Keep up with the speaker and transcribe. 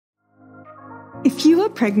If you are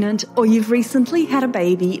pregnant or you've recently had a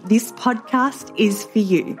baby, this podcast is for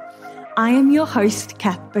you. I am your host,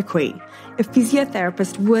 Kath Bequee, a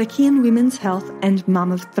physiotherapist working in women's health and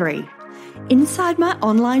mum of three. Inside my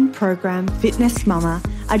online program, Fitness Mama,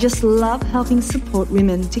 I just love helping support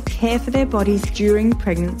women to care for their bodies during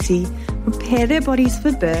pregnancy, prepare their bodies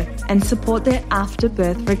for birth, and support their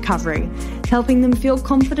after-birth recovery, helping them feel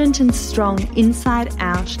confident and strong inside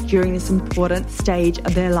out during this important stage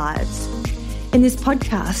of their lives. In this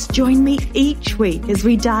podcast, join me each week as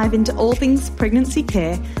we dive into all things pregnancy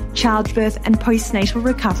care, childbirth, and postnatal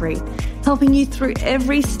recovery, helping you through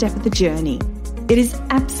every step of the journey. It is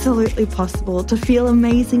absolutely possible to feel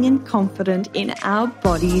amazing and confident in our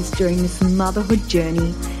bodies during this motherhood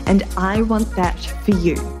journey, and I want that for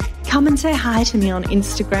you. Come and say hi to me on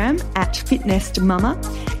Instagram at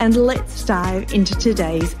FitnessMama, and let's dive into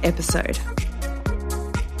today's episode.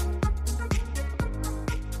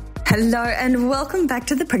 Hello and welcome back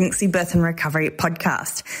to the Pregnancy, Birth and Recovery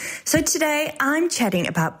podcast. So today I'm chatting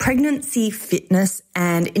about pregnancy fitness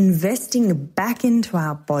and investing back into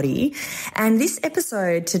our body. And this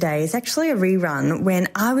episode today is actually a rerun when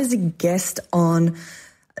I was a guest on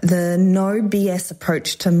the No BS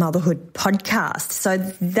Approach to Motherhood podcast. So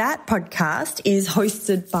that podcast is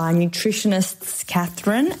hosted by nutritionists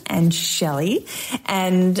Catherine and Shelley,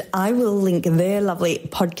 and I will link their lovely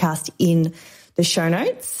podcast in the show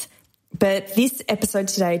notes. But this episode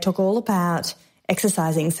today talk all about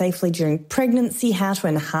exercising safely during pregnancy, how to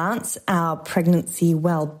enhance our pregnancy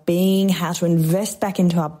well-being, how to invest back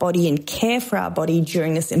into our body and care for our body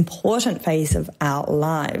during this important phase of our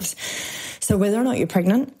lives. So whether or not you're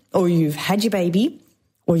pregnant or you've had your baby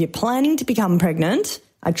or you're planning to become pregnant,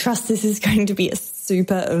 I trust this is going to be a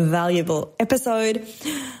super valuable episode.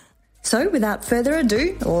 So without further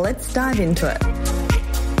ado, let's dive into it.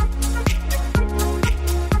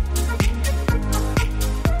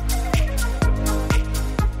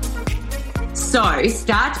 So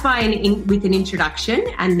start with an introduction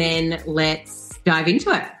and then let's dive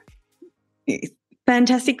into it.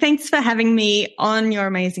 Fantastic. Thanks for having me on your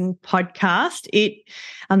amazing podcast.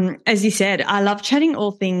 As you said, I love chatting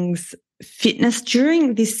all things fitness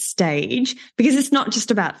during this stage because it's not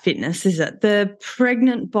just about fitness, is it? The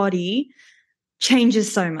pregnant body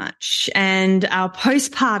changes so much and our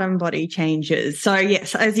postpartum body changes. So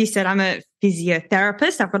yes, as you said, I'm a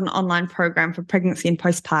physiotherapist. I've got an online program for pregnancy and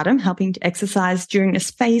postpartum, helping to exercise during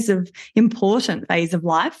this important phase of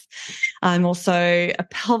life. I'm also a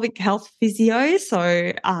pelvic health physio,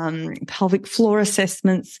 so pelvic floor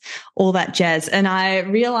assessments, all that jazz. And I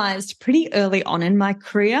realized pretty early on in my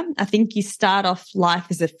career, I think you start off life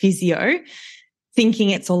as a physio thinking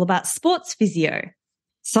it's all about sports physio.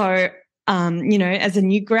 So as a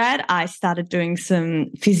new grad, I started doing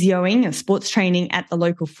some physioing and sports training at the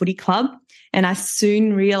local footy club. And I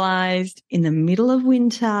soon realized in the middle of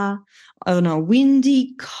winter, on a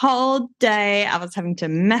windy, cold day, I was having to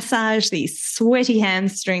massage these sweaty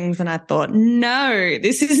hamstrings. And I thought, no,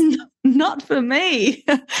 this is not for me.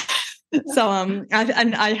 So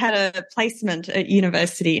I had a placement at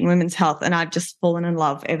university in women's health, and I've just fallen in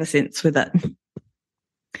love ever since with it.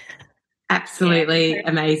 Absolutely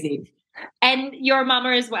amazing. And you're a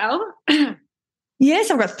mama as well?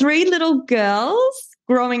 Yes, I've got 3 little girls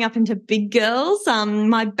growing up into big girls.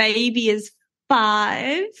 My baby is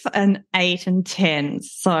 5 and 8 and 10.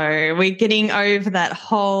 So we're getting over that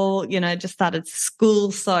whole, just started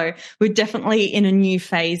school. So we're definitely in a new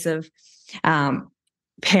phase of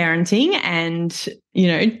parenting and,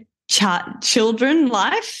 children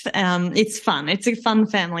life. It's fun. It's a fun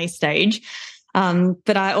family stage.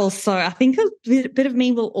 But I think a bit of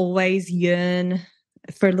me will always yearn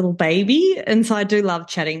for a little baby. And so I do love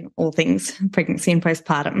chatting all things pregnancy and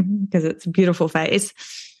postpartum because it's a beautiful phase.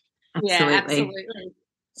 Absolutely. Yeah, absolutely.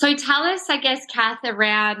 So tell us, I guess, Kath,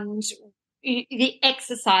 around the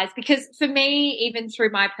exercise, because for me, even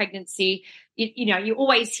through my pregnancy, you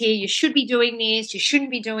always hear you should be doing this, you shouldn't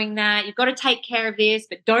be doing that, you've got to take care of this,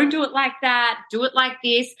 but don't do it like that, do it like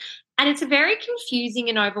this. And it's a very confusing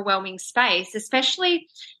and overwhelming space, especially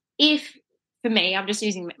if, for me, I'm just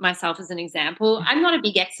using myself as an example, I'm not a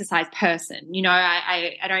big exercise person.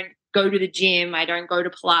 I don't go to the gym. I don't go to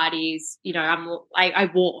Pilates. I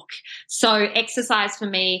walk. So exercise for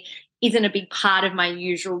me isn't a big part of my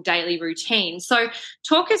usual daily routine. So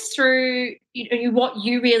talk us through what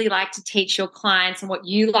you really like to teach your clients and what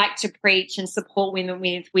you like to preach and support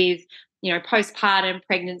women with postpartum,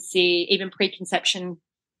 pregnancy, even preconception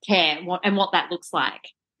care and what that looks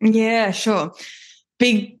like. Yeah, sure.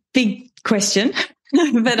 Big question,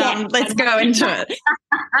 but let's go into it.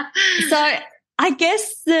 So I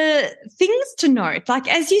guess the things to note, like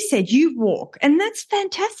as you said, you walk, and that's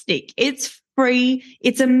fantastic. It's free.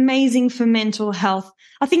 It's amazing for mental health.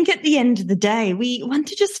 I think at the end of the day, we want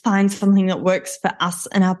to just find something that works for us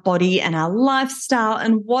and our body and our lifestyle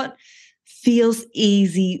and what feels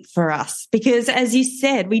easy for us. Because as you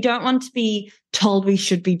said, we don't want to be told we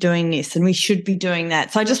should be doing this and we should be doing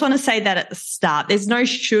that. So I just want to say that at the start. There's no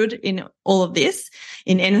should in all of this,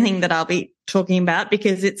 in anything that I'll be talking about,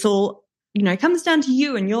 because it's all, comes down to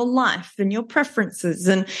you and your life and your preferences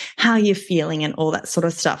and how you're feeling and all that sort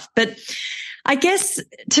of stuff. But I guess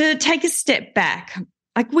to take a step back,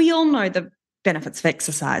 like we all know the benefits of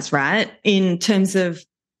exercise, right? In terms of,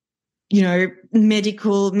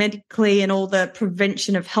 medically and all the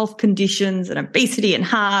prevention of health conditions and obesity and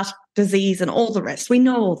heart disease and all the rest. We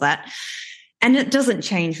know all that. And it doesn't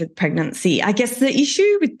change with pregnancy. I guess the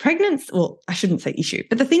issue with pregnancy, well, I shouldn't say issue,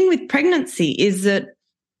 but the thing with pregnancy is that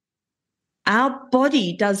our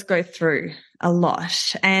body does go through a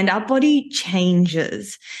lot and our body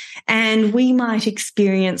changes, and we might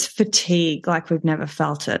experience fatigue like we've never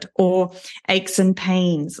felt it, or aches and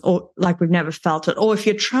pains or like we've never felt it. Or if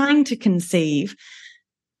you're trying to conceive,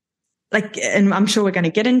 and I'm sure we're going to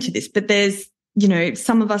get into this, but there's,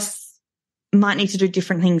 some of us might need to do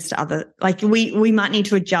different things to we might need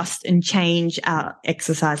to adjust and change our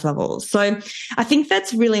exercise levels. So I think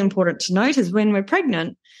that's really important to note is when we're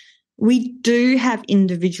pregnant, we do have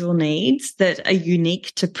individual needs that are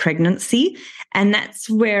unique to pregnancy. And that's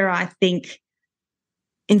where I think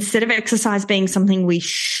instead of exercise being something we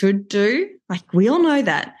should do, like we all know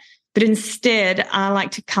that, but instead I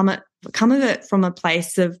like to come of it from a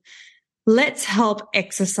place of let's help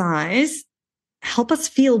exercise, help us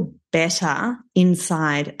feel better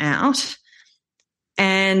inside out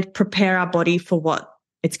and prepare our body for what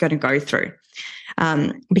it's going to go through.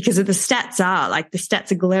 Because the stats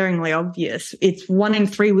are glaringly obvious. It's 1 in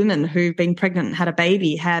 3 women who've been pregnant and had a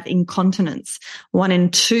baby have incontinence. 1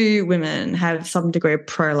 in 2 women have some degree of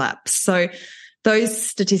prolapse. So those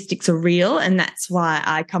statistics are real. And that's why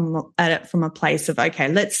I come at it from a place of, okay,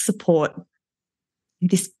 let's support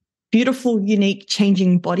this beautiful, unique,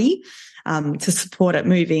 changing body, to support it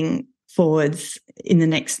moving forwards in the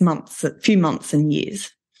next few months and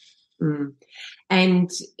years. Mm.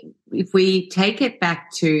 And if we take it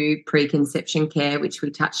back to preconception care, which we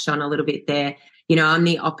touched on a little bit there, I'm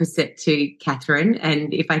the opposite to Catherine.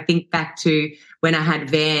 And if I think back to when I had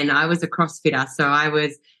Van, I was a CrossFitter. So I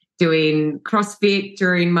was doing CrossFit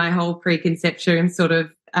during my whole preconception sort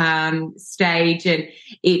of stage. And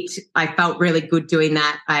I felt really good doing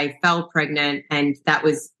that. I fell pregnant and that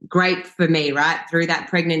was great for me, right? Through that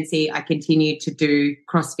pregnancy, I continued to do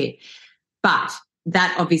CrossFit. But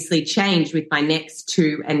that obviously changed with my next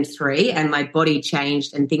 2 and 3, and my body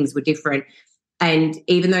changed and things were different. And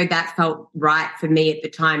even though that felt right for me at the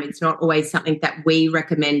time, it's not always something that we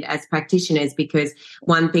recommend as practitioners, because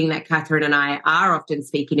one thing that Catherine and I are often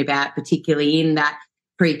speaking about, particularly in that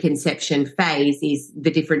preconception phase, is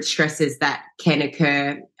the different stresses that can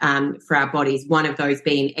occur for our bodies. One of those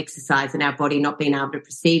being exercise and our body not being able to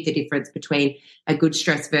perceive the difference between a good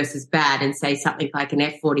stress versus bad, and say something like an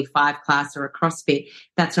F45 class or a CrossFit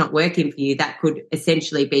that's not working for you, that could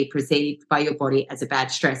essentially be perceived by your body as a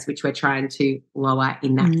bad stress, which we're trying to lower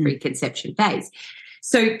in that preconception phase.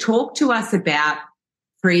 So talk to us about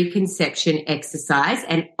preconception exercise,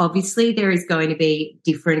 and obviously there is going to be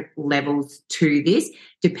different levels to this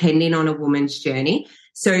depending on a woman's journey.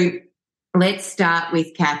 So let's start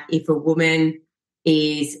with Kath. If a woman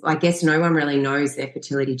is, I guess no one really knows their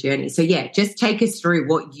fertility journey. So yeah, just take us through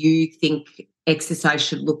what you think exercise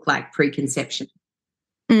should look like preconception.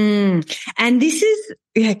 And this is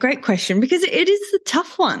a great question, because it is a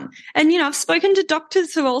tough one. And, I've spoken to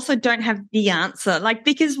doctors who also don't have the answer.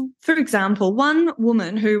 Because, for example, one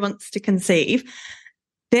woman who wants to conceive,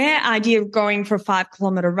 their idea of going for a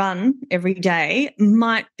 5-kilometre run every day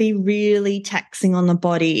might be really taxing on the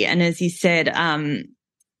body. And as you said, a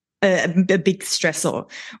big stressor.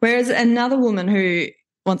 Whereas another woman who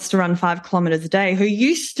wants to run 5 kilometres a day, who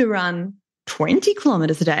used to run 20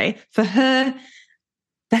 kilometres a day, for her,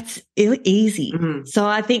 that's easy. Mm-hmm. So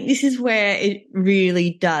I think this is where it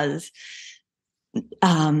really does.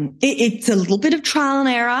 It's a little bit of trial and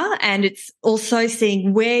error, and it's also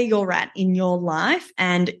seeing where you're at in your life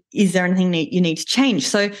and is there anything that you need to change.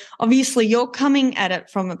 So obviously you're coming at it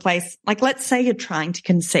from a place, like let's say you're trying to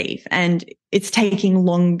conceive and it's taking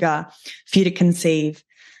longer for you to conceive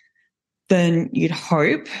than you'd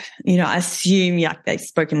hope. I assume they've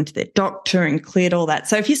spoken to their doctor and cleared all that.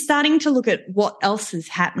 So if you're starting to look at what else is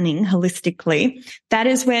happening holistically, that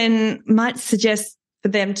is when might suggest for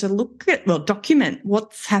them to look at, document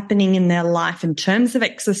what's happening in their life in terms of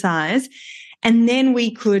exercise, and then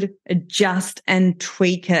we could adjust and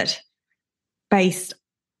tweak it based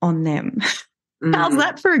on them. How's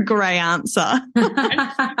that for a grey answer?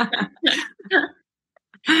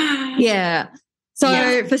 Yeah.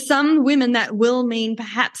 So for some women, that will mean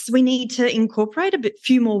perhaps we need to incorporate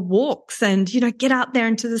few more walks and, get out there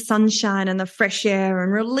into the sunshine and the fresh air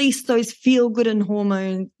and release those feel-good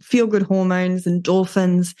hormones,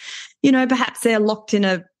 endorphins. Perhaps they're locked in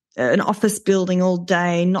an office building all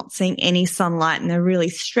day, not seeing any sunlight, and they're really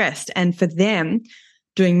stressed. And for them,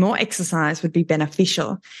 doing more exercise would be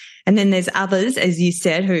beneficial. And then there's others, as you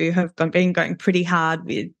said, who have been going pretty hard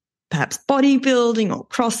with perhaps bodybuilding or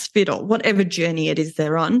CrossFit or whatever journey it is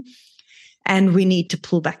they're on, and we need to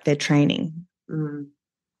pull back their training.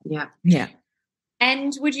 Yeah.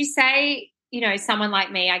 And would you say, someone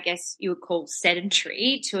like me, I guess you would call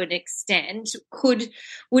sedentary to an extent,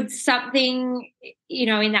 would something,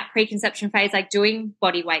 in that preconception phase, like doing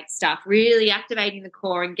body weight stuff, really activating the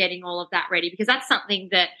core and getting all of that ready? Because that's something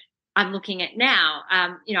that I'm looking at now.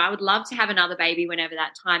 I would love to have another baby whenever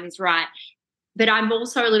that time is right. But I'm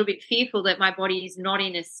also a little bit fearful that my body is not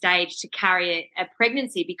in a stage to carry a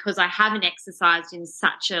pregnancy because I haven't exercised in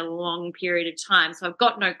such a long period of time. So I've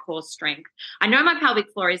got no core strength. I know my pelvic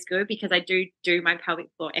floor is good because I do my pelvic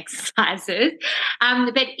floor exercises.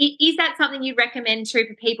 But is that something you recommend too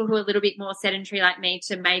for people who are a little bit more sedentary like me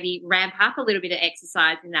to maybe ramp up a little bit of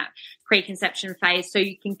exercise in that preconception phase so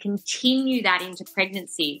you can continue that into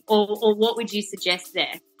pregnancy? Or what would you suggest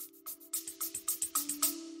there?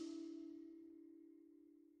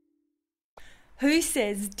 Who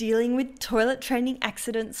says dealing with toilet training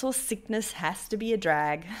accidents or sickness has to be a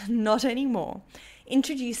drag? Not anymore.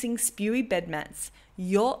 Introducing Spewy Bed Mats,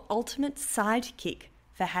 your ultimate sidekick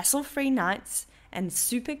for hassle-free nights and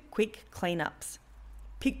super quick cleanups.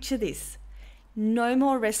 Picture this. No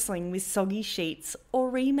more wrestling with soggy sheets or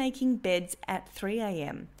remaking beds at 3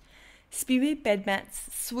 a.m. Spewy Bed Mats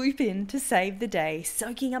swoop in to save the day,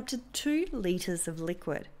 soaking up to 2 litres of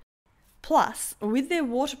liquid. Plus, with their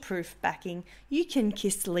waterproof backing, you can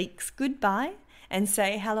kiss leaks goodbye and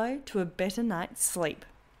say hello to a better night's sleep.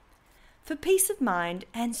 For peace of mind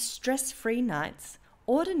and stress-free nights,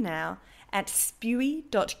 order now at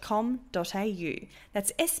spewy.com.au.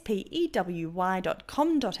 That's spewy.com.au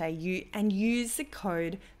and use the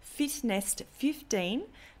code FITNEST15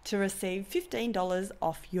 to receive $15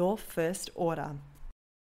 off your first order.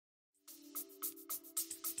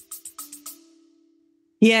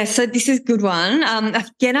 Yeah, so this is a good one.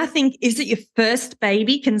 Again, I think, is it your first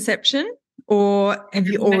baby conception or have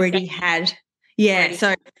you already had? Yeah,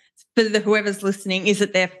 so for whoever's listening, is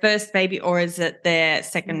it their first baby or is it their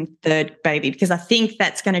second, third baby? Because I think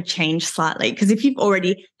that's going to change slightly. Because if you've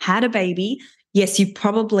already had a baby, yes, you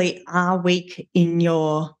probably are weak in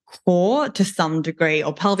your core to some degree,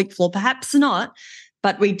 or pelvic floor, perhaps not.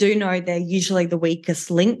 But we do know they're usually the weakest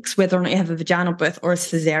links, whether or not you have a vaginal birth or a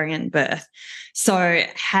cesarean birth. So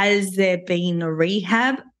has there been a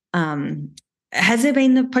rehab? Has there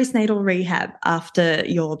been the postnatal rehab after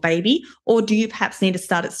your baby? Or do you perhaps need to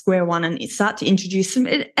start at square one and start to introduce them?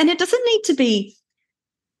 And it doesn't need to be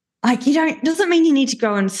like doesn't mean you need to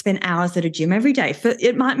go and spend hours at a gym every day.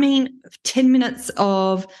 It might mean 10 minutes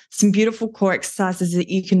of some beautiful core exercises that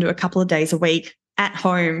you can do a couple of days a week at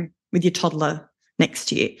home with your toddler next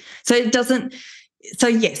to you. So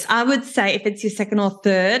yes, I would say if it's your second or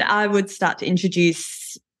third, I would start to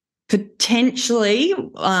introduce potentially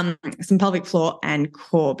some pelvic floor and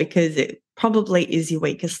core because it probably is your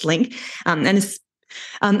weakest link. I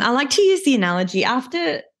like to use the analogy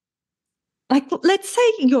after, like, let's say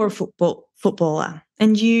you're a footballer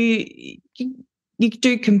and you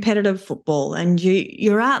do competitive football and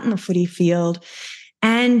you're out in the footy field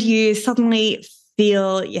and you suddenly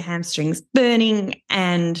feel your hamstrings burning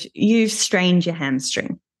and you've strained your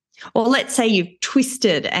hamstring. Or let's say you've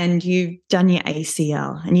twisted and you've done your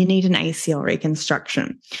ACL and you need an ACL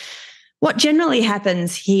reconstruction. What generally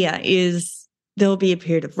happens here is there'll be a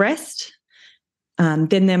period of rest.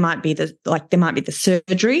 Then there might be the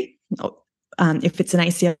surgery. If it's an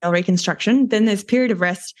ACL reconstruction, then there's a period of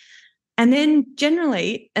rest. And then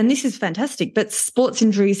generally, and this is fantastic, but sports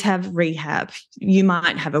injuries have rehab. You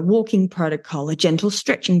might have a walking protocol, a gentle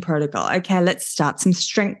stretching protocol. Okay, let's start some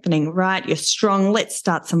strengthening, right? You're strong. Let's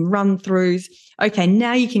start some run-throughs. Okay,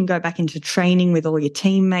 now you can go back into training with all your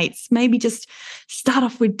teammates. Maybe just start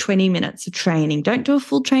off with 20 minutes of training. Don't do a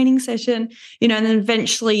full training session, and then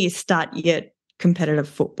eventually you start your competitive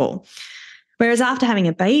football. Whereas after having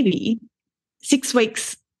a baby, 6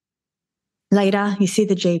 weeks later, you see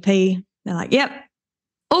the GP. They're like, yep,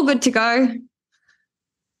 all good to go.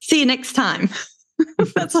 see you next time.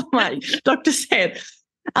 That's what my doctor said.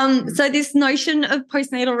 So this notion of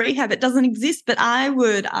postnatal rehab, it doesn't exist, but I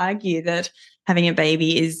would argue that having a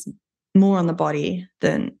baby is more on the body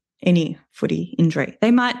than any footy injury.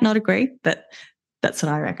 They might not agree, but that's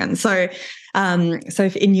what I reckon. So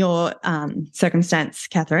if in your circumstance,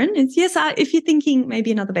 Catherine, it's yes, if you're thinking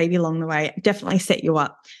maybe another baby along the way, definitely set you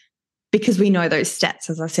up, because we know those stats,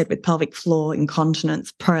 as I said, with pelvic floor,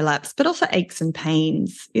 incontinence, prolapse, but also aches and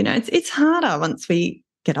pains. You know, it's harder once we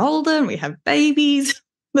get older and we have babies.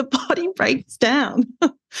 The body breaks down.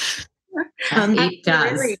 It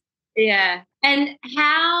does. Yeah. And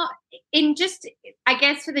how, in just, I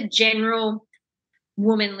guess, for the general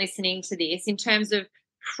woman listening to this, in terms of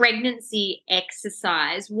pregnancy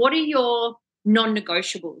exercise, what are your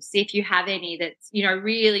non-negotiables, if you have any, that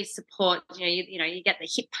really support, you get the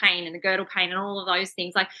hip pain and the girdle pain and all of those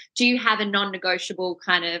things? Like, do you have a non-negotiable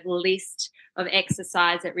kind of list of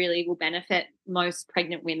exercise that really will benefit most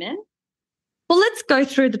pregnant women? Well, let's go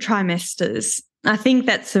through the trimesters. I think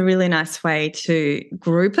that's a really nice way to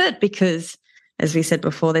group it, because, as we said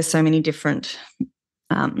before, there's so many different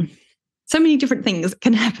things that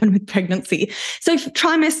can happen with pregnancy. So for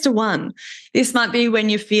trimester 1, this might be when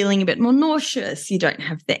you're feeling a bit more nauseous, you don't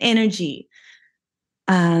have the energy.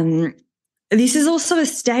 This is also a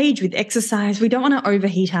stage with exercise. We don't want to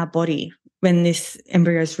overheat our body when this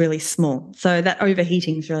embryo is really small. So that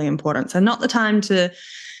overheating is really important. So not the time to,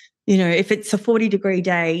 if it's a 40-degree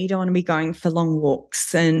day, you don't want to be going for long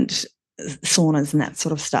walks and saunas and that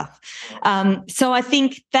sort of stuff. So I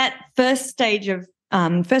think that first stage of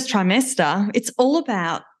first trimester, it's all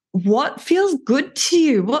about what feels good to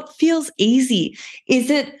you, what feels easy. Is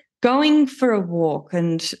it going for a walk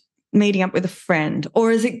and meeting up with a friend,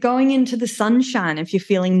 or is it going into the sunshine if you're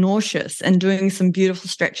feeling nauseous and doing some beautiful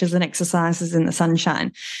stretches and exercises in the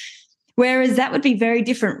sunshine? Whereas that would be very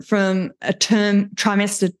different from a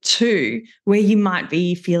trimester 2, where you might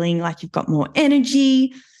be feeling like you've got more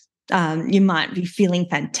energy, you might be feeling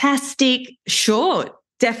fantastic. Sure,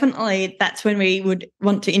 definitely that's when we would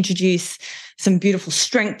want to introduce some beautiful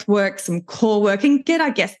strength work, some core work, and get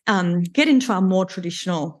into our more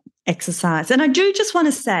traditional exercise. And I do just want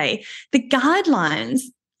to say the guidelines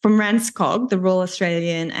from RANSCOG, the Royal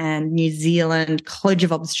Australian and New Zealand College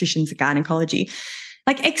of Obstetricians and Gynecology,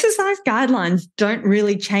 like exercise guidelines don't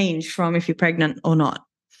really change from if you're pregnant or not.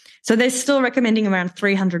 So they're still recommending around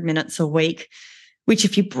 300 minutes a week, which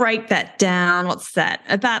if you break that down, what's that?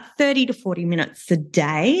 About 30 to 40 minutes a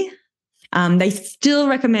day. They still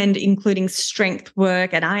recommend including strength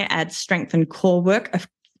work, and I add strength and core work of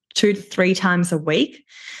 2 to 3 times a week.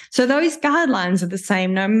 So those guidelines are the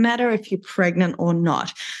same no matter if you're pregnant or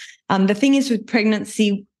not. The thing is with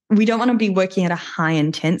pregnancy, we don't want to be working at a high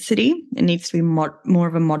intensity. It needs to be more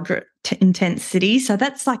of a moderate intensity. So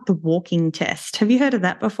that's like the walking test. Have you heard of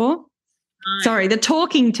that before? No. Sorry, the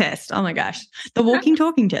talking test. Oh my gosh, the walking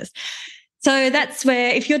talking test. So that's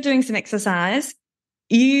where if you're doing some exercise,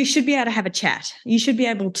 you should be able to have a chat. You should be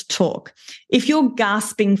able to talk. If you're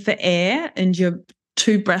gasping for air and you're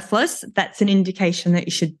too breathless, that's an indication that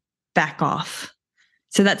you should back off.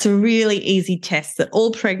 So that's a really easy test that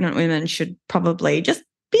all pregnant women should probably just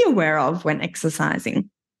be aware of when exercising.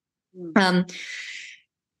 The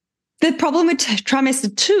problem with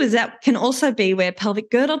trimester 2 is that can also be where pelvic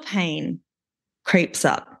girdle pain creeps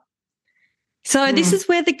up. So this is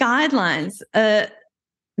where the guidelines, they're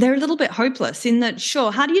a little bit hopeless in that,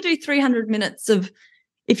 sure, how do you do 300 minutes of,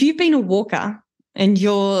 if you've been a walker and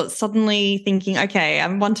you're suddenly thinking, okay, I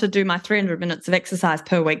want to do my 300 minutes of exercise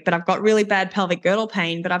per week, but I've got really bad pelvic girdle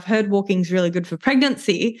pain, but I've heard walking's really good for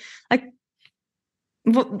pregnancy. Like,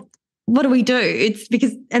 what do we do? It's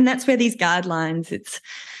because, and that's where these guidelines,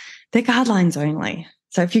 they're guidelines only.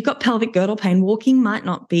 So if you've got pelvic girdle pain, walking might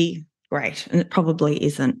not be great, and it probably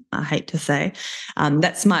isn't, I hate to say.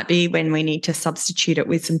 That might be when we need to substitute it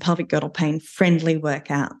with some pelvic girdle pain friendly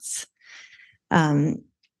workouts. So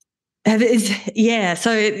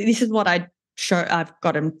this is what I've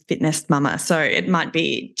got in Fitness Mama. So it might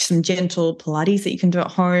be some gentle Pilates that you can do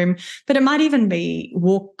at home, but it might even be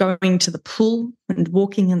going to the pool and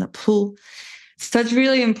walking in the pool. So it's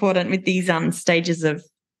really important with these stages of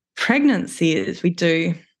pregnancy is we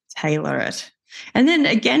do tailor it. And then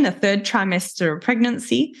again, the 3rd trimester of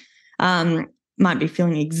pregnancy might be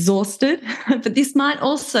feeling exhausted, but this might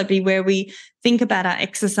also be where we think about our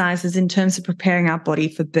exercises in terms of preparing our body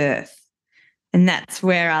for birth. And that's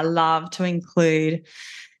where I love to include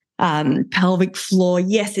pelvic floor.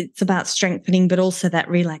 Yes, it's about strengthening, but also that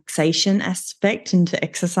relaxation aspect into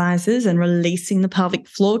exercises and releasing the pelvic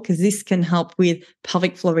floor, because this can help with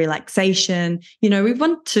pelvic floor relaxation. We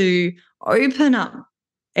want to open up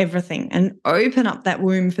everything and open up that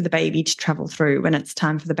womb for the baby to travel through when it's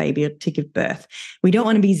time for the baby to give birth. We don't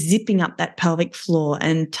want to be zipping up that pelvic floor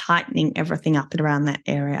and tightening everything up and around that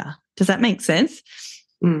area. Does that make sense?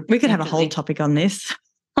 We could have a whole topic on this.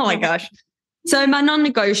 Oh my gosh. So my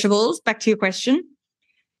non-negotiables, back to your question.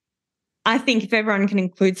 I think if everyone can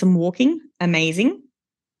include some walking, amazing.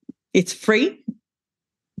 It's free,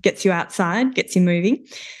 gets you outside, gets you moving.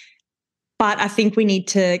 But I think we need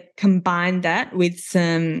to combine that with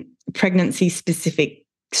some pregnancy-specific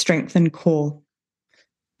strength and core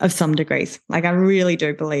of some degrees. Like I really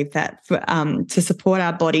do believe that to support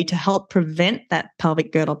our body, to help prevent that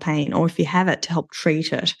pelvic girdle pain, or if you have it, to help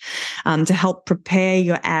treat it, to help prepare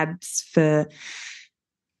your abs for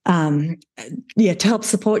to help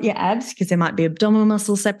support your abs because there might be abdominal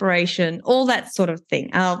muscle separation, all that sort of thing.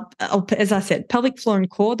 As I said, pelvic floor and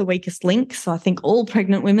core, the weakest link. So I think all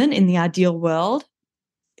pregnant women in the ideal world,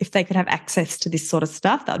 if they could have access to this sort of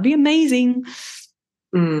stuff, that would be amazing.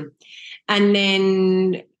 And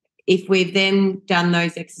then if we've then done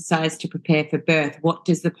those exercises to prepare for birth, what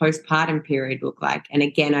does the postpartum period look like? And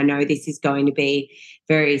again, I know this is going to be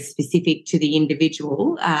very specific to the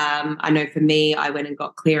individual. I know for me, I went and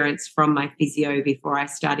got clearance from my physio before I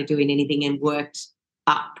started doing anything and worked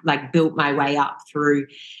up, like built my way up through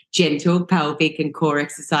gentle pelvic and core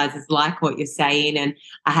exercises like what you're saying. And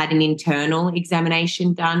I had an internal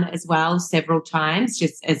examination done as well several times,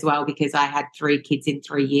 just as well because I had 3 kids in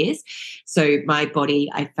 3 years. So my body,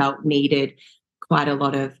 I felt, needed quite a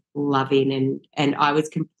lot of loving, and I was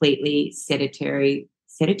completely sedentary.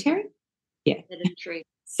 Yeah.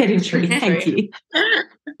 Sedentary. Thank you.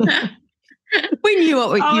 We knew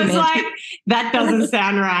what you meant. I was like, that doesn't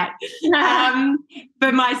sound right.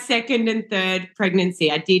 But my second and third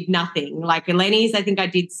pregnancy, I did nothing. Like Eleni's, I think I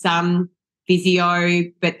did some physio,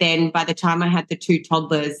 but then by the time I had the 2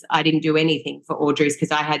 toddlers, I didn't do anything for Audrey's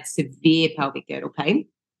because I had severe pelvic girdle pain.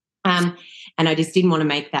 And I just didn't want to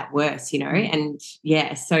make that worse, And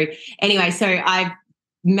yeah, so anyway, so I've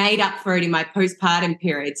made up for it in my postpartum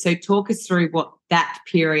period. So talk us through what that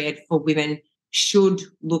period for women should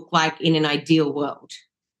look like in an ideal world.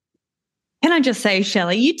 Can I just say,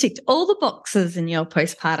 Shelley, you ticked all the boxes in your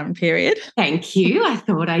postpartum period. Thank you. I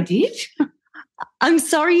thought I did. I'm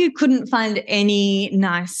sorry you couldn't find any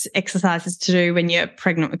nice exercises to do when you're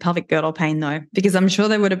pregnant with pelvic girdle pain, though, because I'm sure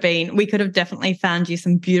there would have been. We could have definitely found you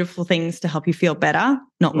some beautiful things to help you feel better,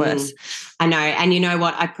 not worse. I know. And you know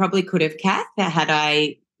what? I probably could have, Kath, had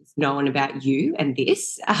I known about you and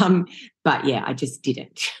this. But yeah, I just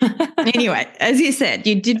didn't. Anyway, as you said,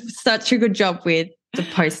 you did such a good job with the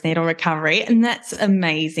postnatal recovery, and that's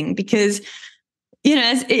amazing because,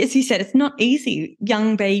 as you said, it's not easy.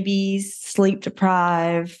 Young babies, sleep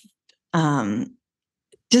deprived,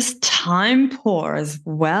 just time poor as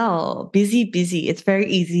well. Busy. It's very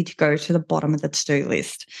easy to go to the bottom of the to-do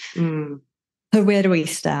list. So where do we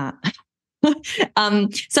start?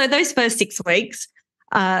 So those first 6 weeks,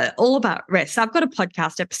 all about rest. I've got a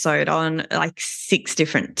podcast episode on like 6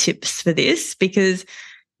 different tips for this because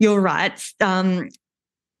you're right.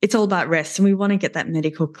 It's all about rest and we want to get that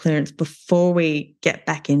medical clearance before we get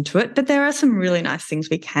back into it. But there are some really nice things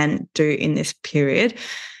we can do in this period.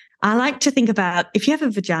 I like to think about if you have a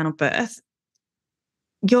vaginal birth,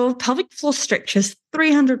 your pelvic floor stretches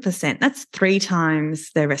 300%. That's 3 times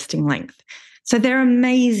their resting length. So they're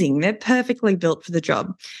amazing. They're perfectly built for the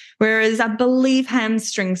job. Whereas I believe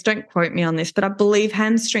hamstrings, don't quote me on this, but I believe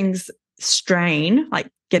hamstrings strain, like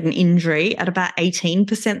get an injury at about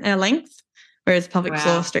 18% their length, whereas pelvic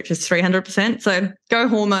floor stretches 300%. So go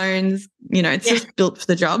hormones, it's just built for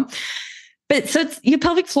the job. But so it's, your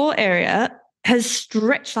pelvic floor area has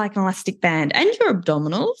stretched like an elastic band, and your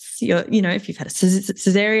abdominals, if you've had a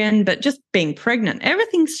cesarean, but just being pregnant,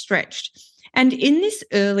 everything's stretched. And in this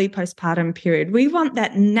early postpartum period, we want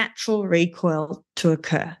that natural recoil to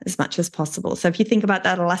occur as much as possible. So if you think about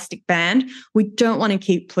that elastic band, we don't want to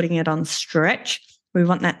keep putting it on stretch. We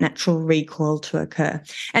want that natural recoil to occur.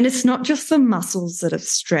 And it's not just the muscles that have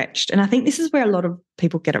stretched. And I think this is where a lot of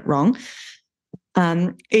people get it wrong.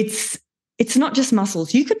 It's not just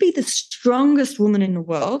muscles. You could be the strongest woman in the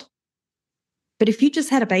world, but if you just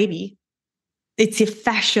had a baby, it's your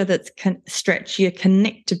fascia that's stretched, your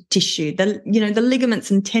connective tissue, the ligaments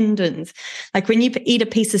and tendons. Like when you eat a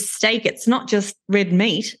piece of steak, it's not just red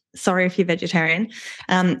meat. Sorry if you're vegetarian.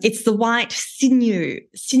 It's the white sinew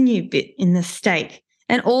bit in the steak.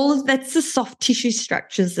 And all of that's the soft tissue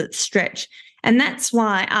structures that stretch. And that's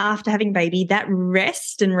why after having baby, that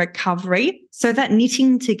rest and recovery, so that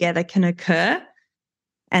knitting together can occur.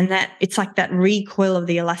 And that it's like that recoil of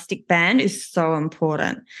the elastic band is so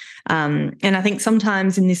important. And I think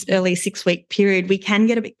sometimes in this early 6-week period, we can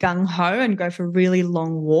get a bit gung-ho and go for really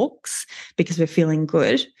long walks because we're feeling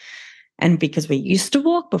good. And because we used to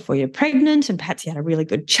walk before you're pregnant and perhaps you had a really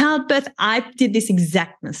good childbirth. I did this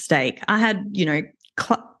exact mistake. I had,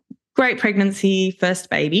 great pregnancy, first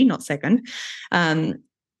baby, not second,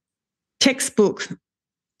 textbook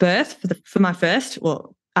birth for my first.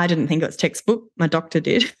 Well, I didn't think it was textbook. My doctor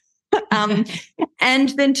did. And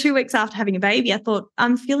then 2 weeks after having a baby, I thought,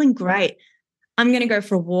 I'm feeling great. I'm going to go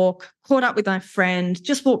for a walk, caught up with my friend,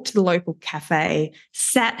 just walked to the local cafe,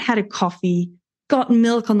 sat, had a coffee, got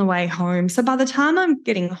milk on the way home. So by the time I'm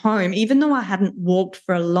getting home, even though I hadn't walked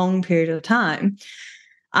for a long period of time,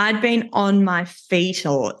 I'd been on my feet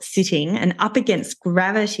or sitting and up against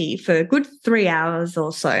gravity for a good 3 hours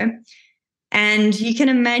or so. And you can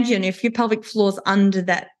imagine if your pelvic floor's under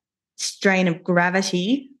that strain of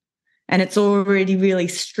gravity and it's already really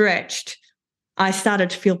stretched, I started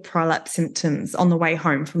to feel prolapse symptoms on the way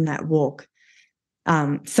home from that walk.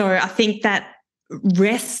 So I think that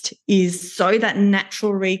rest is so that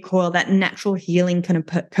natural recoil, that natural healing can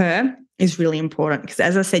occur is really important because,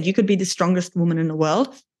 as I said, you could be the strongest woman in the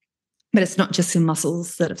world, but it's not just your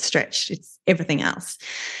muscles that have stretched, it's everything else.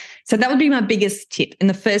 So that would be my biggest tip in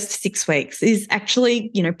the first 6 weeks is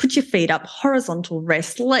actually, put your feet up, horizontal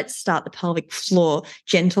rest. Let's start the pelvic floor,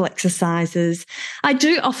 gentle exercises. I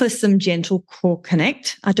do offer some gentle core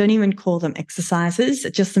connect. I don't even call them exercises,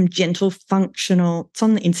 just some gentle functional. It's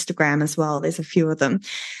on the Instagram as well. There's a few of them.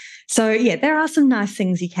 So, yeah, there are some nice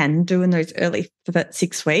things you can do in those early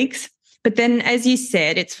 6 weeks. But then, as you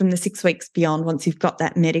said, it's from the 6 weeks beyond, once you've got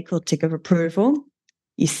that medical tick of approval,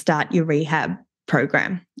 you start your rehab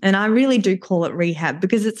program. And I really do call it rehab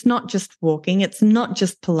because it's not just walking, it's not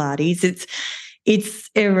just Pilates, it's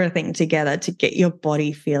everything together to get your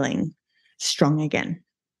body feeling strong again.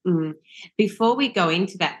 Before we go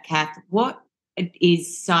into that, Kath, what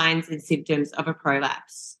is signs and symptoms of a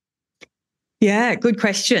prolapse? Yeah, good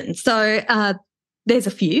question. So there's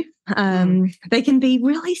a few. They can be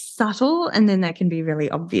really subtle and then they can be really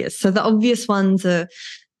obvious. So the obvious ones are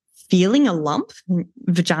feeling a lump,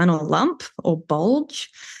 vaginal lump or bulge.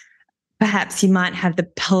 Perhaps you might have the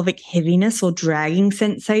pelvic heaviness or dragging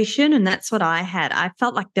sensation, and that's what I had. I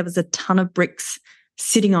felt like there was a ton of bricks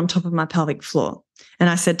sitting on top of my pelvic floor. And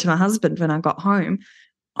I said to my husband when I got home,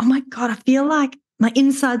 oh my God, I feel like my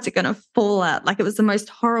insides are going to fall out. Like it was the most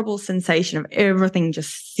horrible sensation of everything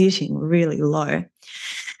just sitting really low.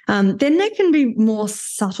 Then there can be more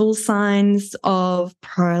subtle signs of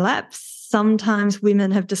prolapse. Sometimes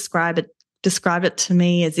women have described it to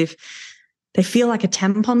me as if they feel like a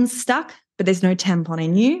tampon's stuck, but there's no tampon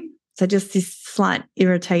in you. So just this slight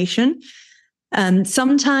irritation.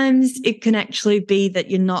 Sometimes it can actually be that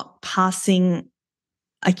you're not passing,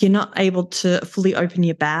 like you're not able to fully open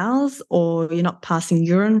your bowels or you're not passing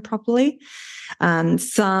urine properly. They're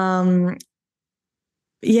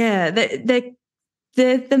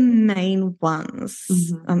the main ones.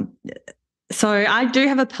 Mm-hmm. So I do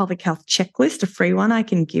have a pelvic health checklist, a free one I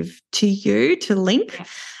can give to you to link.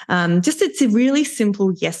 It's a really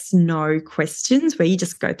simple yes/no questions where you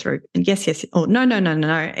just go through and yes, or no.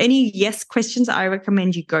 Any yes questions, I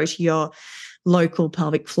recommend you go to your local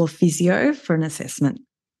pelvic floor physio for an assessment.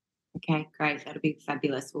 Okay, great. That'll be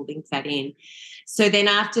fabulous. We'll link that in. So then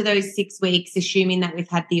after those 6 weeks, assuming that we've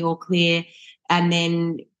had the all clear, and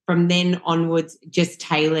then from then onwards, just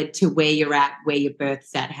tailored to where you're at, where your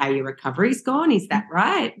birth's at, how your recovery's gone. Is that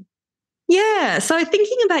right? Yeah. So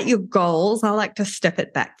thinking about your goals, I like to step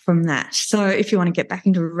it back from that. So if you want to get back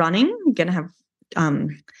into running, you're going to have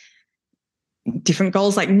different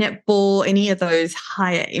goals like netball, any of those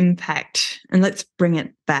higher impact, and let's bring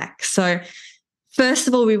it back. So first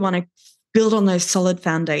of all, we want to build on those solid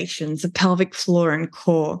foundations of pelvic floor and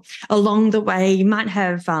core. Along the way, you might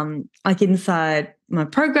have, like inside my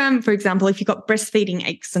program, for example, if you've got breastfeeding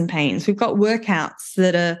aches and pains, we've got workouts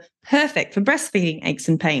that are perfect for breastfeeding aches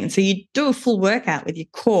and pains. So you do a full workout with your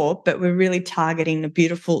core, but we're really targeting the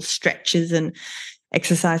beautiful stretches and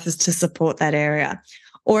exercises to support that area.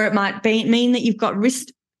 Or it might mean that if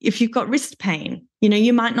you've got wrist pain,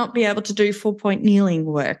 you might not be able to do 4-point kneeling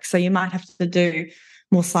work. So you might have to do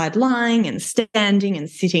more side lying and standing and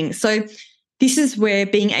sitting. So this is where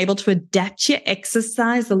being able to adapt your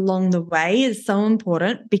exercise along the way is so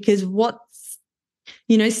important because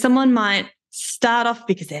someone might start off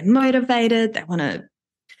because they're motivated, they want to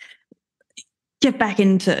get back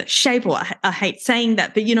into shape, or I hate saying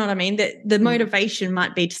that, but you know what I mean? The motivation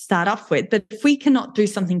might be to start off with, but if we cannot do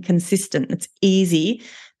something consistent, it's easy,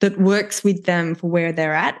 that works with them for where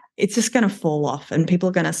they're at, it's just going to fall off and people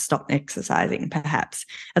are going to stop exercising, perhaps.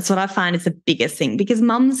 That's what I find is the biggest thing, because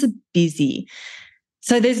mums are busy.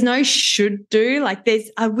 So there's no should do. Like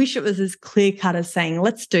I wish it was as clear cut as saying,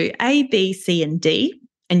 let's do A, B, C, and D,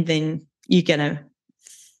 and then you're going to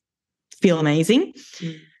feel amazing.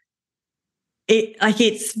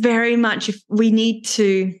 It's very much, if we need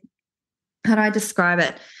to, how do I describe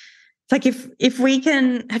it? It's like if we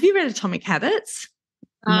can, have you read Atomic Habits?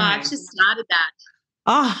 No. I've just started that.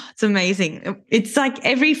 Oh, it's amazing. It's like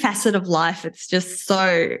every facet of life. It's just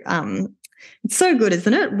so, it's so good,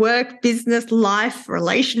 isn't it? Work, business, life,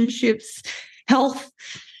 relationships, health.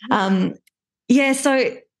 So I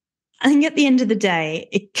think at the end of the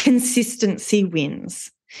day, consistency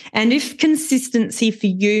wins. And if consistency for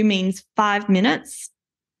you means 5 minutes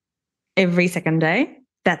every second day,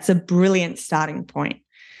 that's a brilliant starting point.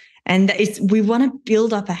 And we want to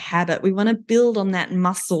build up a habit. We want to build on that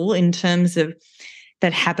muscle in terms of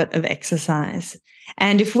that habit of exercise.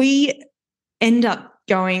 And if we end up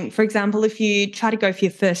going, for example, if you try to go for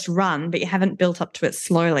your first run, but you haven't built up to it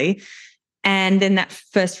slowly, and then that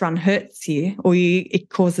first run hurts you or it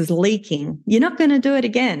causes leaking, you're not going to do it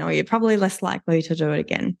again, or you're probably less likely to do it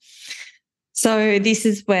again. So this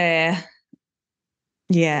is where,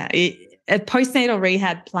 a postnatal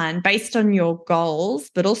rehab plan based on your goals,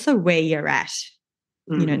 but also where you're at,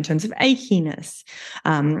 in terms of achiness,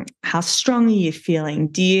 how strong are you feeling?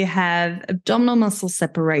 Do you have abdominal muscle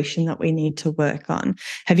separation that we need to work on?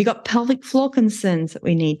 Have you got pelvic floor concerns that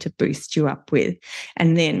we need to boost you up with?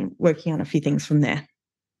 And then working on a few things from there.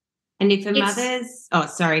 And if a mother's,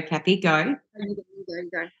 sorry, Kathy, go.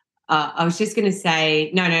 Go. I was just going to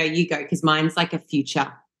say, no, you go, because mine's like a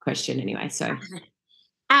future question anyway. So,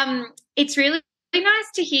 it's really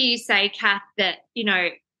nice to hear you say, Kath, that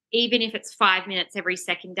even if it's 5 minutes every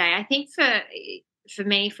second day. I think for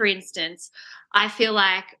me, for instance, I feel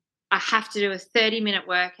like I have to do a 30-minute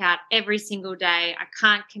workout every single day. I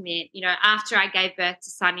can't commit. After I gave birth to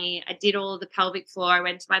Sunny, I did all of the pelvic floor. I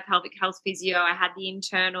went to my pelvic health physio. I had the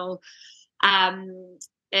internal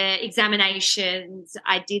examinations.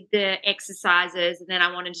 I did the exercises, and then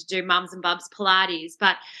I wanted to do Mums and Bubs Pilates.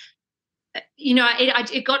 But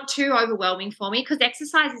it got too overwhelming for me, because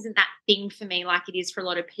exercise isn't that thing for me like it is for a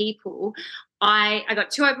lot of people. I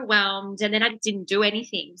got too overwhelmed, and then I didn't do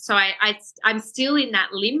anything. So I'm still in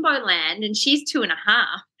that limbo land, and she's 2.5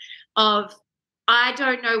 of I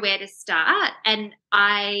don't know where to start. And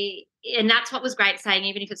that's what was great saying,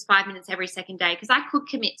 even if it's 5 minutes every second day, because I could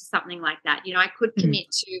commit to something like that. I could commit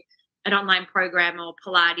to an online program or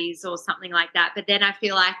Pilates or something like that. But then I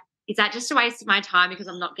feel like, is that just a waste of my time because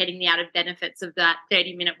I'm not getting the added benefits of that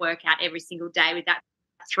 30-minute workout every single day with that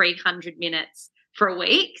 300 minutes for a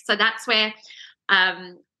week? So that's where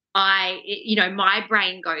my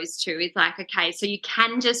brain goes to, is like, okay, so you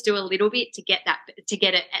can just do a little bit to get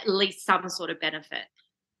at least some sort of benefit.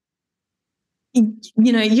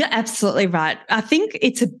 You're absolutely right. I think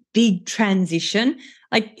it's a big transition.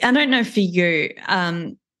 Like, I don't know for you,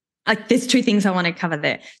 there's two things I want to cover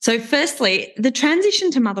there. So firstly, the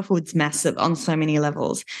transition to motherhood's massive on so many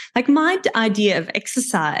levels. Like, my idea of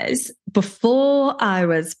exercise before I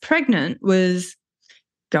was pregnant was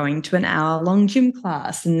going to an hour-long gym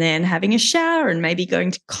class and then having a shower and maybe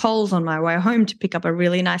going to Coles on my way home to pick up a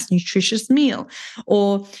really nice, nutritious meal,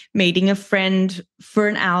 or meeting a friend for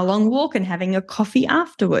an hour-long walk and having a coffee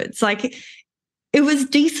afterwards. Like, it was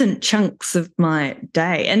decent chunks of my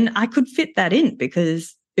day, and I could fit that in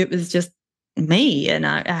because it was just me and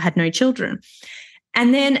I had no children.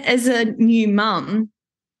 And then as a new mum,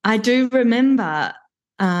 I do remember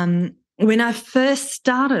when I first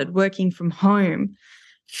started working from home,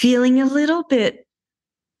 feeling a little bit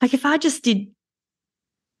like if I just did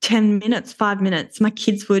 10 minutes, 5 minutes, my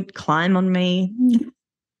kids would climb on me.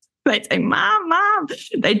 They'd say, Mom.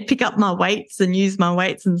 They'd pick up my weights and use my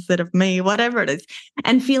weights instead of me, whatever it is,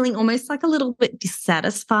 and feeling almost like a little bit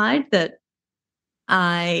dissatisfied that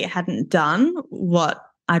I hadn't done what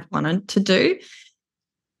I'd wanted to do.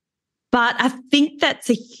 But I think that's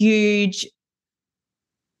a huge,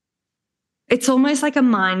 it's almost like a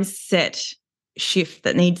mindset shift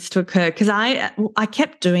that needs to occur, because I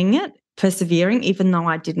kept doing it, persevering, even though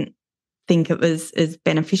I didn't think it was as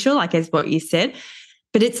beneficial, like as what you said.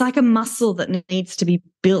 But it's like a muscle that needs to be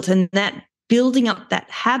built, and that building up that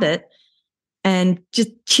habit and just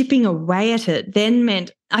chipping away at it then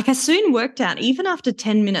meant, like, I soon worked out, even after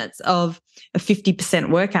 10 minutes of a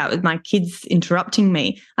 50% workout with my kids interrupting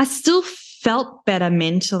me, I still felt better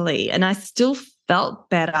mentally, and I still felt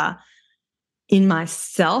better in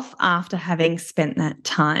myself after having spent that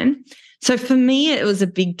time. So for me, it was a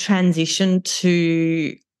big transition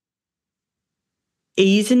to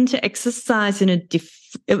ease into exercise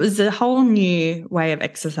it was a whole new way of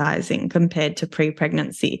exercising compared to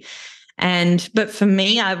pre-pregnancy. But for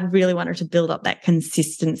me, I really wanted to build up that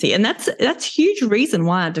consistency. And that's a huge reason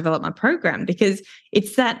why I developed my program, because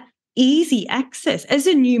it's that easy access. As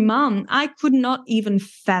a new mum, I could not even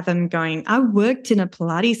fathom I worked in a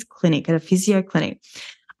Pilates clinic, at a physio clinic.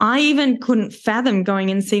 I even couldn't fathom going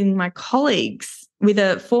and seeing my colleagues with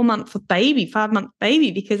a 4-month baby, 5-month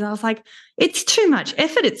baby, because I was like, it's too much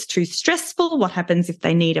effort. It's too stressful. What happens if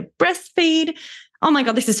they need a breastfeed? Oh my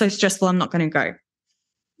God, this is so stressful. I'm not going to go.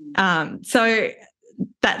 So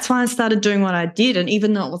that's why I started doing what I did. And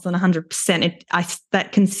even though it wasn't 100%,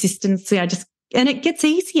 that consistency, and it gets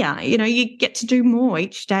easier. You get to do more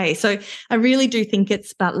each day. So I really do think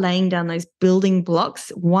it's about laying down those building blocks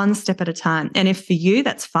one step at a time. And if for you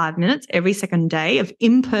that's 5 minutes every second day of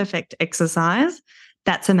imperfect exercise,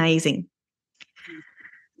 that's amazing.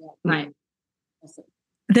 Yeah, right.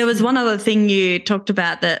 There was one other thing you talked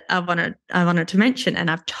about that I wanted to mention, and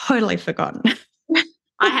I've totally forgotten.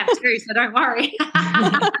 I have too, so don't worry.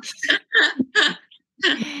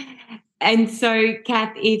 And so,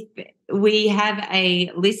 Kath, if we have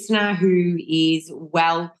a listener who is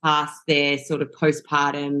well past their sort of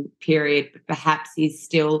postpartum period, but perhaps is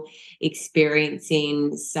still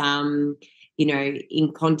experiencing some,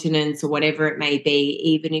 incontinence or whatever it may be,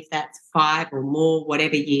 even if that's 5 or more,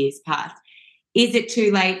 whatever years past, is it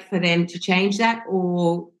too late for them to change that,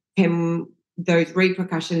 or can those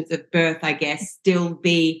repercussions of birth, I guess, still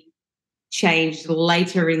be changed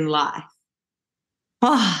later in life?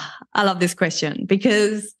 Oh, I love this question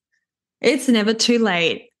because it's never too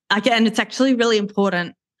late. Again, it's actually really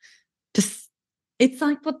important. It's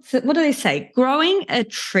like, what do they say? Growing a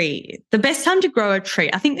tree. The best time to grow a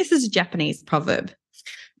tree. I think this is a Japanese proverb.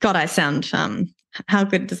 God, I sound, how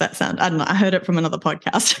good does that sound? I don't know. I heard it from another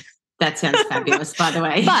podcast. That sounds fabulous, by the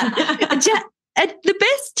way. But the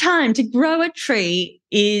best time to grow a tree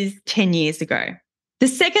is 10 years ago. The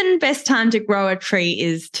second best time to grow a tree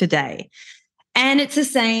is today. And it's the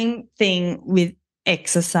same thing with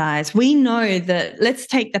exercise. We know that, let's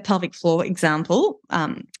take the pelvic floor example,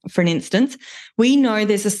 for an instance. We know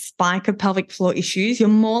there's a spike of pelvic floor issues. You're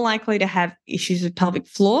more likely to have issues with pelvic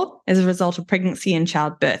floor as a result of pregnancy and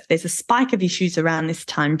childbirth. There's a spike of issues around this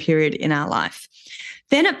time period in our life.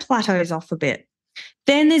 Then it plateaus off a bit.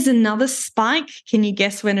 Then there's another spike. Can you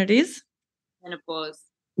guess when it is? Menopause.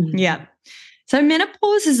 Yeah. So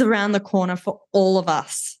menopause is around the corner for all of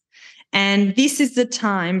us. And this is the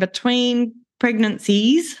time between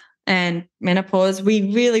pregnancies and menopause.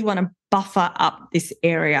 We really want to buffer up this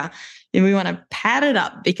area, and we want to pad it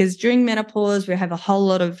up, because during menopause we have a whole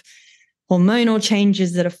lot of hormonal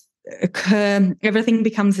changes that occur. Everything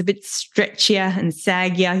becomes a bit stretchier and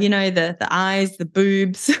saggier, the eyes, the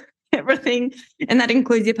boobs, everything, and that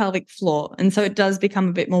includes your pelvic floor. And so it does become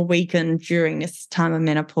a bit more weakened during this time of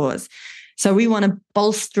menopause. So we want to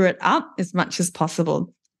bolster it up as much as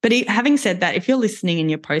possible. But having said that, if you're listening in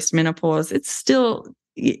your post-menopause, it's still,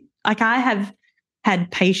 like, I have had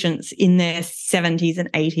patients in their 70s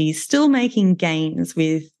and 80s still making gains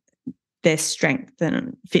with their strength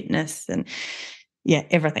and fitness and,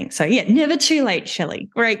 everything. So, never too late, Shelley.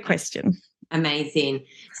 Great question. Amazing.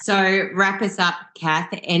 So wrap us up, Kath.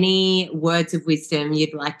 Any words of wisdom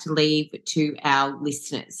you'd like to leave to our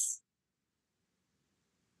listeners?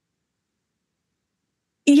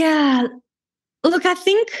 Yeah. Look, I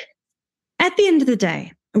think at the end of the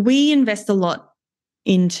day, we invest a lot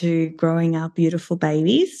into growing our beautiful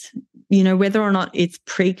babies, whether or not it's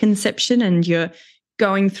preconception and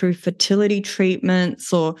going through fertility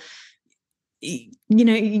treatments, or,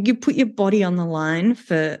 you put your body on the line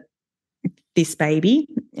for this baby,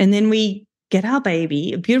 and then we get our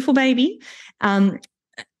baby, a beautiful baby,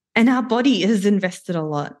 and our body has invested a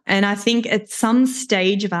lot. And I think at some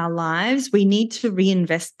stage of our lives, we need to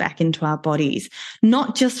reinvest back into our bodies,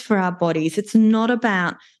 not just for our bodies. It's not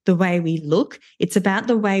about the way we look. It's about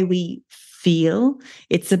the way we feel.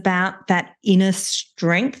 It's about that inner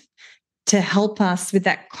strength to help us with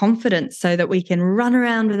that confidence so that we can run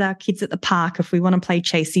around with our kids at the park if we want to play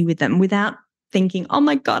chasey with them without thinking, oh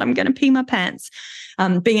my God, I'm going to pee my pants.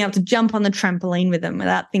 Being able to jump on the trampoline with them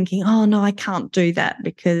without thinking, oh no, I can't do that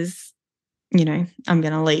because, I'm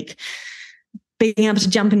going to leak. Being able to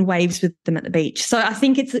jump in waves with them at the beach. So I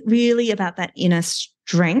think it's really about that inner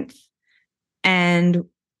strength and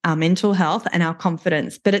our mental health and our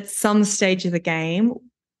confidence. But at some stage of the game,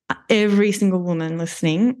 every single woman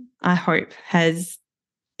listening, I hope, is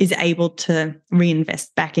able to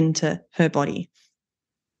reinvest back into her body.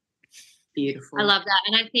 Beautiful. I love that.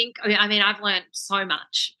 And I think, I've learned so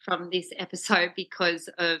much from this episode because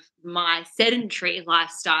of my sedentary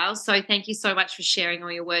lifestyle. So thank you so much for sharing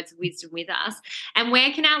all your words of wisdom with us. And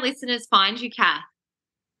where can our listeners find you, Kath?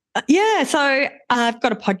 Yeah, so I've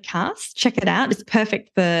got a podcast. Check it out. It's perfect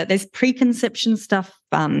for, there's preconception stuff,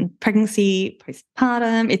 pregnancy,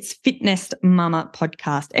 postpartum. It's Fitness Mama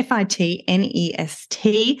Podcast, FITNEST.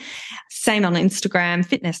 Same on Instagram,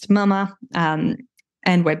 Fitness Mama,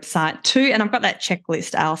 and website too. And I've got that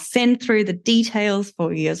checklist. I'll send through the details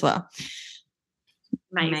for you as well.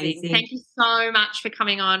 Amazing. Thank you so much for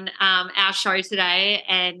coming on our show today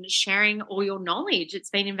and sharing all your knowledge. It's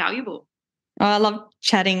been invaluable. Oh, I love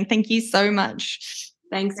chatting. Thank you so much.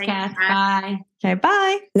 Thanks, Kath. Bye. Okay,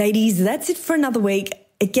 bye. Ladies, that's it for another week.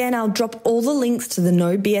 Again, I'll drop all the links to the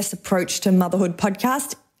No BS Approach to Motherhood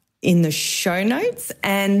podcast in the show notes.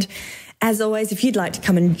 And as always, if you'd like to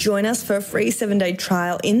come and join us for a free 7-day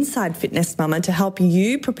trial inside Fitness Mama to help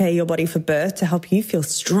you prepare your body for birth, to help you feel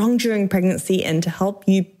strong during pregnancy and to help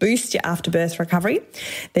you boost your afterbirth recovery,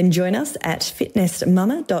 then join us at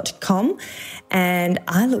fitnessmama.com. And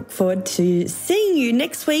I look forward to seeing you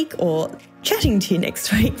next week or chatting to you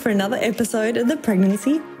next week for another episode of the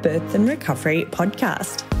Pregnancy, Birth and Recovery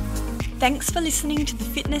podcast. Thanks for listening to the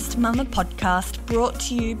Fitness Mama podcast, brought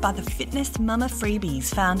to you by the Fitness Mama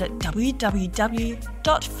freebies found at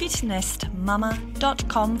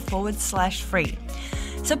www.fitnessmama.com/free.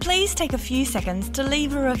 So please take a few seconds to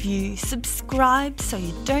leave a review, subscribe so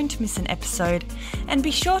you don't miss an episode, and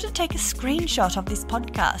be sure to take a screenshot of this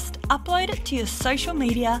podcast, upload it to your social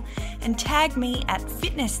media, and tag me at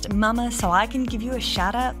Fitness Mama so I can give you a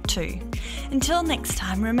shout out too. Until next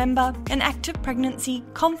time, remember, an active pregnancy,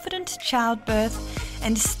 confident childbirth,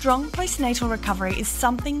 and strong postnatal recovery is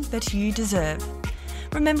something that you deserve.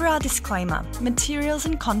 Remember our disclaimer, materials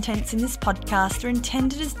and contents in this podcast are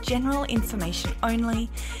intended as general information only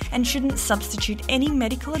and shouldn't substitute any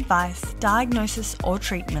medical advice, diagnosis or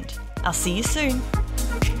treatment. I'll see you soon.